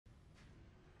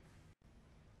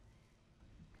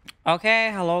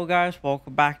Okay, hello guys,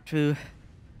 welcome back to,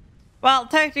 well,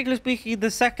 technically speaking, the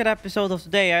second episode of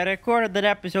today. I recorded that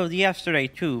episode yesterday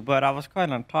too, but I was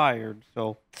kind of tired,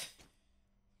 so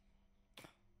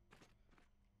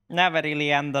never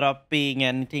really ended up being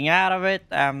anything out of it,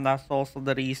 and that's also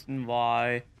the reason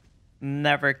why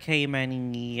never came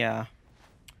any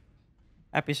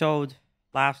episode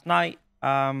last night.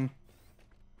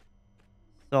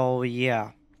 So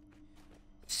yeah.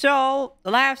 So,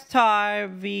 the last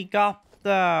time we got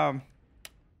the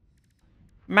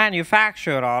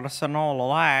manufacturers and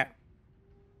all of that.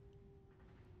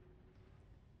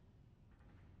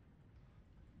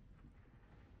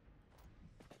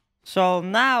 So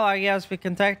now I guess we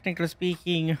can technically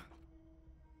speaking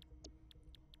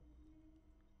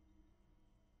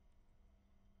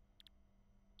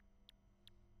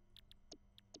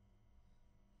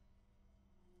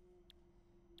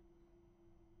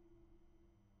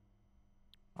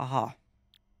aha.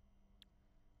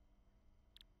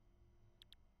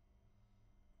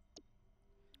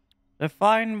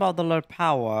 Define modular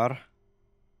power.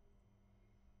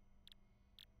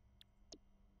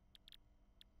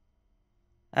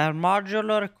 And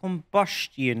modular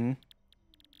combustion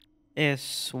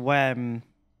is when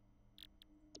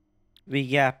we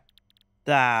get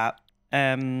that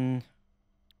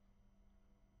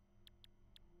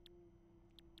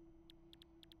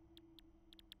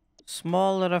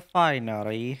small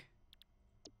refinery.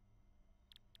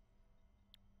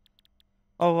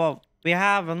 Oh well, we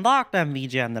have unlocked MV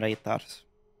generators.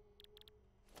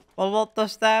 Well, what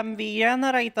does the MV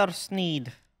generators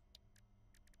need?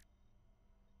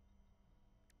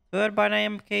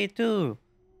 Turbine MK2.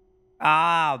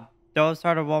 Ah, those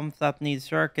are the ones that need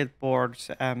circuit boards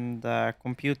and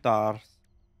computers.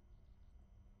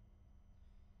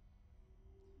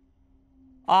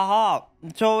 Aha,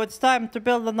 so it's time to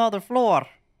build another floor.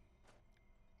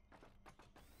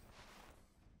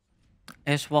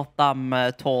 Is what I'm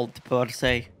told, per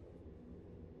se.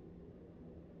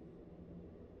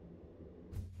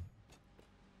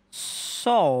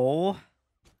 So...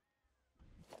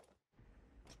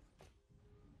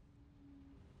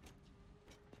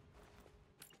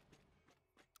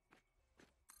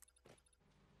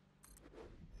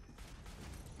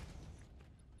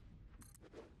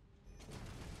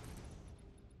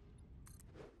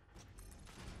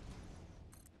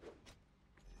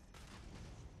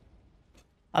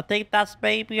 I think that's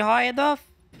maybe high enough.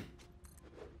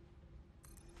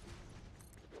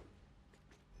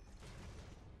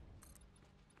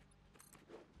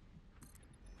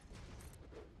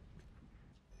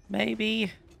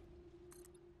 Maybe.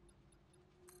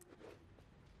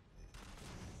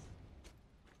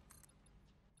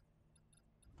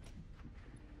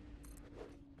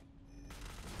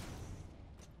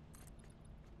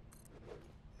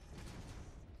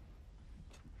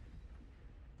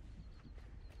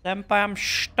 Senpai, I'm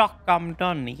stuck. I'm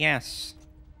done. Yes.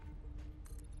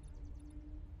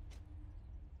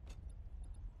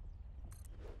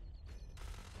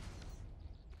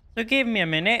 So give me a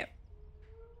minute.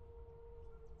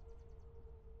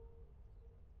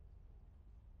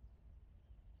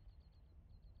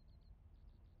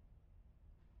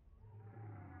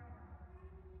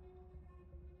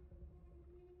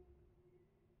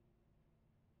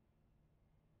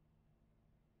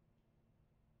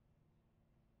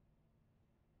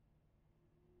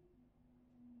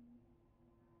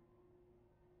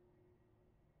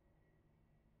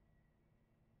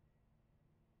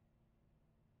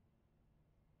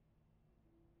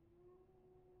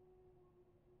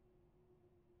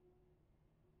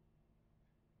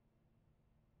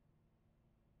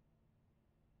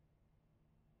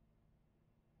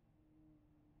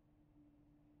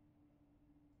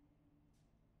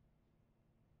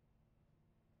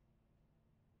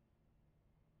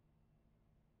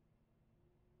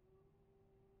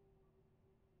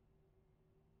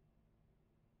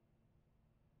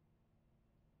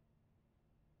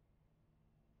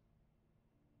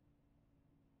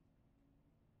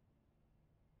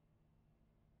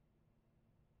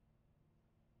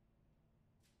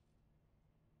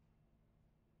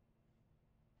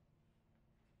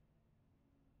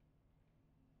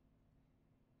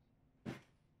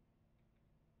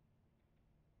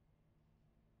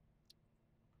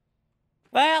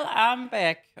 Well, I'm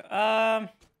back.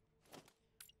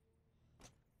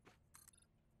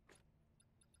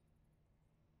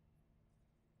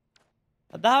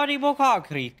 Dowdy more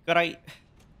concrete. Great.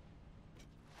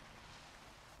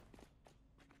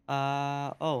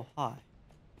 Oh, hi.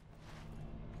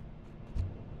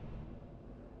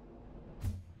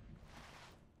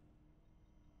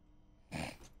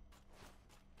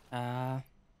 Uh,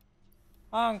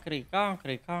 Concrete,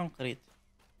 concrete, concrete.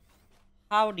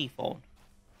 Howdy, phone.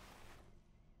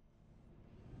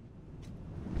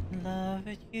 Love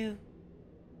it, you.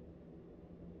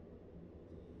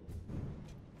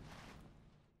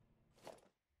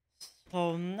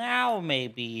 So now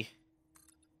maybe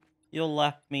you'll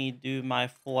let me do my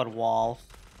 4 walls.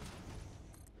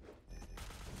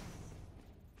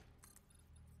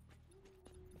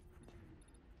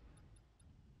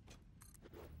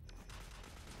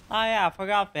 Oh yeah, I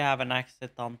forgot we have an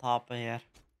exit on top of here.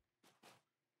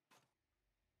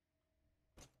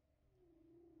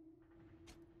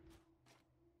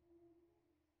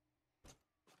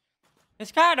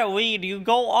 It's kind of weird. You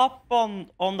go up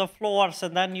on the floors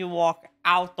and then you walk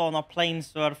out on a plain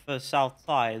surface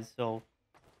outside. So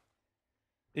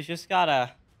you just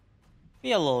gotta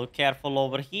be a little careful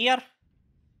over here.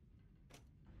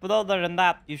 But other than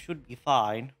that, you should be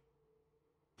fine.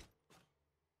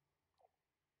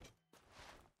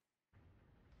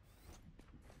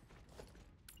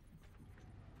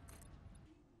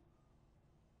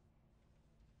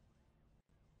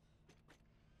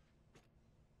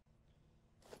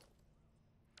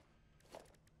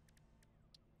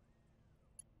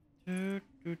 Doot,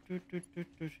 doot, doot, doot, doot,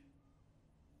 doot.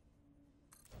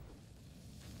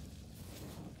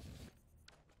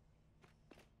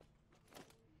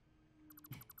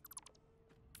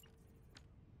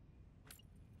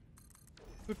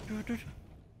 Doot, doot, doot.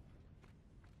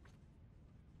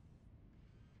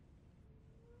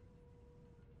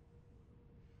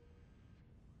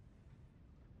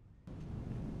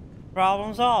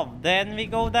 Problem solved. Then we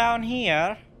go down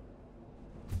here.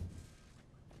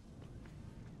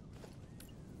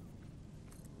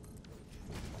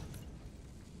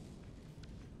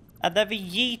 And then we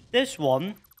yeet this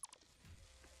one.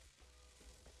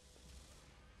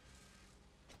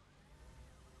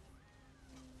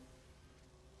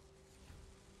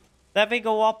 Then we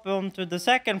go up onto the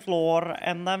second floor,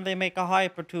 and then we make a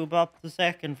hypertube up the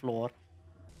second floor.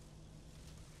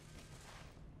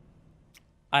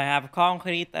 I have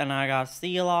concrete and I got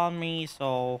steel on me,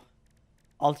 so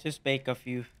I'll just make a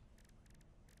few.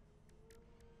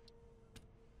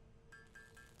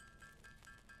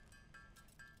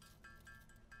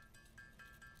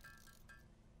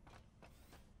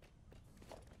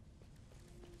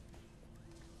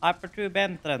 Hypertube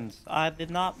entrance. I did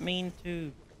not mean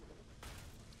to.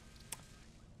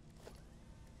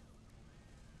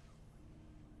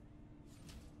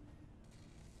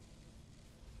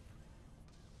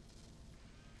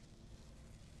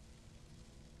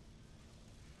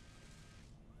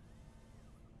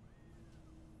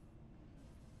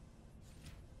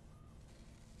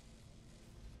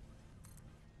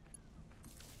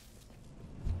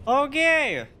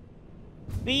 Okay.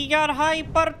 We got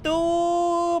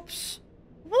hypertubes.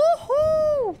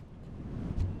 Woohoo!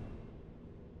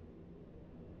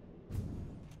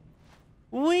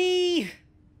 Wee!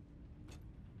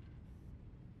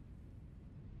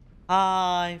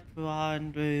 I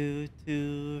 1,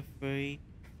 2, 3.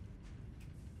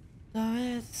 So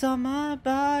it's on my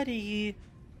body.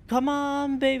 Come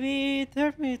on, baby,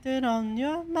 turn me on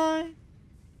your mind.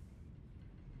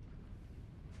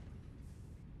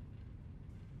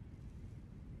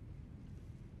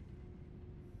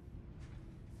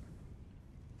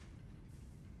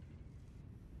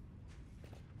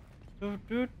 Do,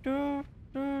 do, do,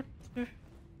 do, do.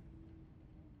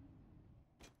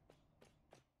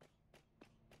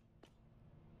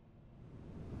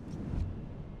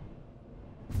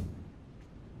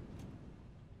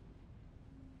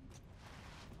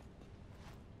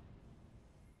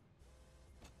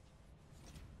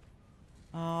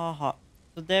 Uh-huh.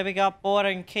 So there we got more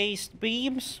encased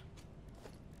beams.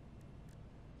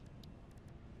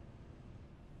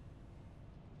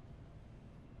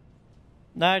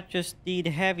 Now just need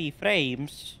heavy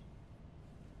frames.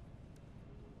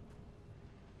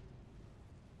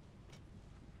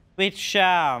 Which,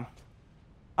 I'm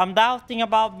doubting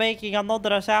about making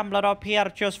another assembler up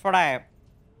here just for that.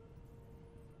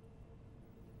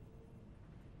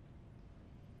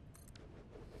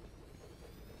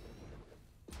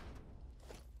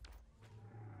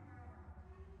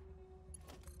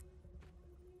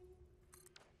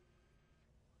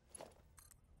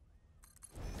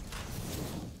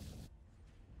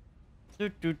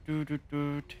 Doot, doot, doot, doot,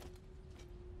 doot.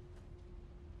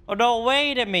 Oh no,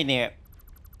 wait a minute.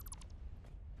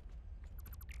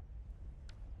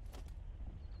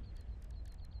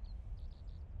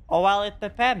 Oh well, it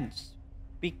depends.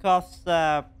 Because,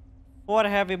 for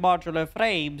heavy modular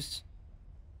frames...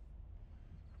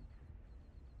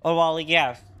 Oh well,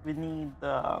 yes, we need,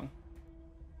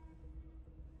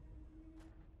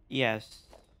 yes.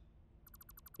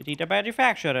 We need a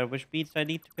manufacturer, which means I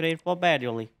need to create one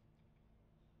manually.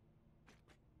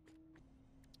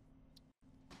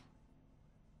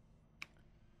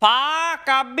 Fuck,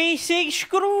 I'm missing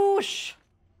screws!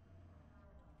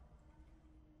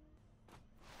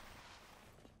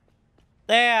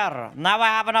 There, now I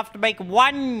have enough to make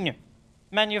one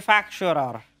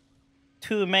manufacturer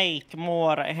to make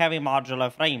more heavy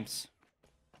modular frames.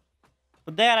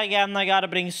 But there again, I gotta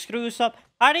bring screws up.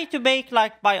 I need to make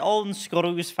like my own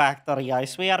screws factory, I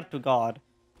swear to God.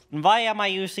 And why am I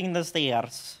using the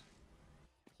stairs?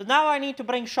 So now I need to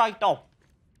bring shite up.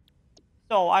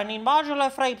 So I need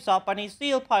modular frames up, I need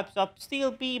steel pipes up, steel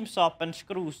beams up, and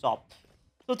screws up.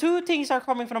 So 2 things are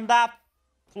coming from that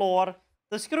floor.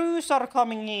 The screws are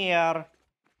coming here.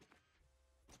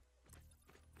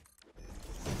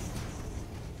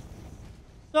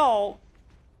 So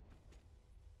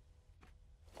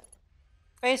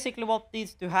basically what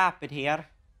needs to happen here.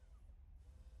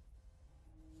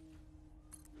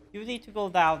 You need to go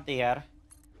down there.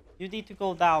 You need to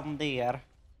go down there.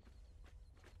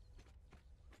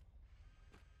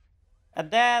 And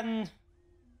then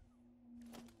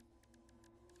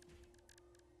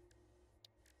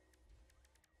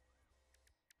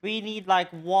we need like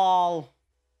wall.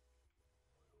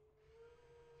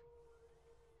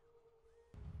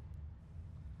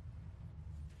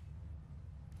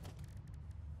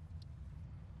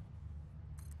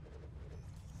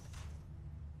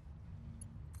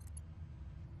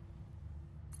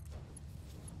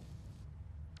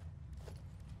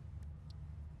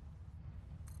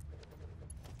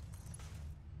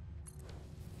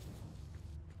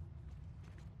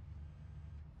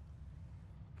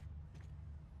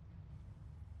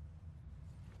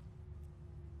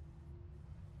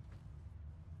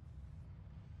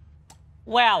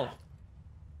 Well,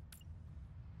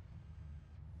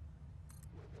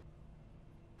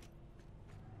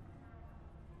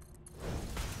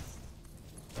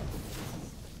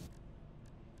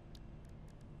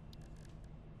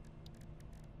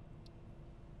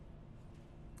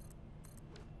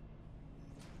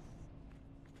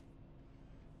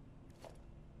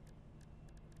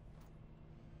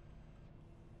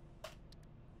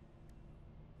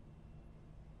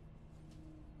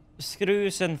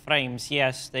 screws and frames,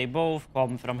 yes, they both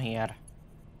come from here.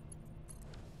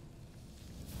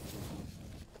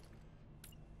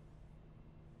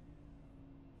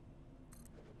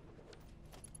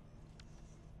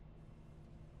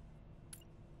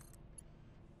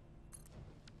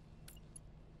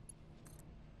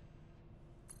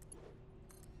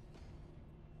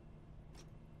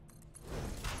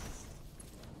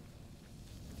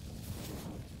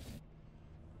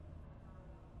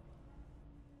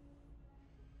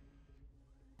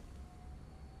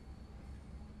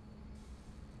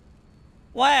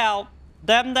 Well,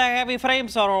 them the heavy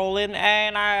frames are all in,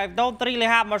 and I don't really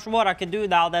have much more I can do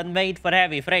now than wait for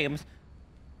heavy frames.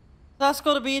 That's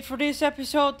gonna be it for this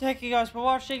episode. Thank you guys for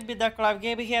watching. Midnight Live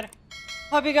Gaming here.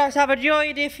 Hope you guys have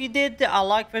enjoyed. If you did, a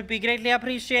like would be greatly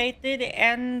appreciated.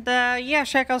 And yeah,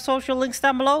 check out social links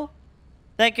down below.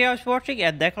 Thank you guys for watching,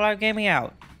 and Deck Live Gaming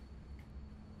out.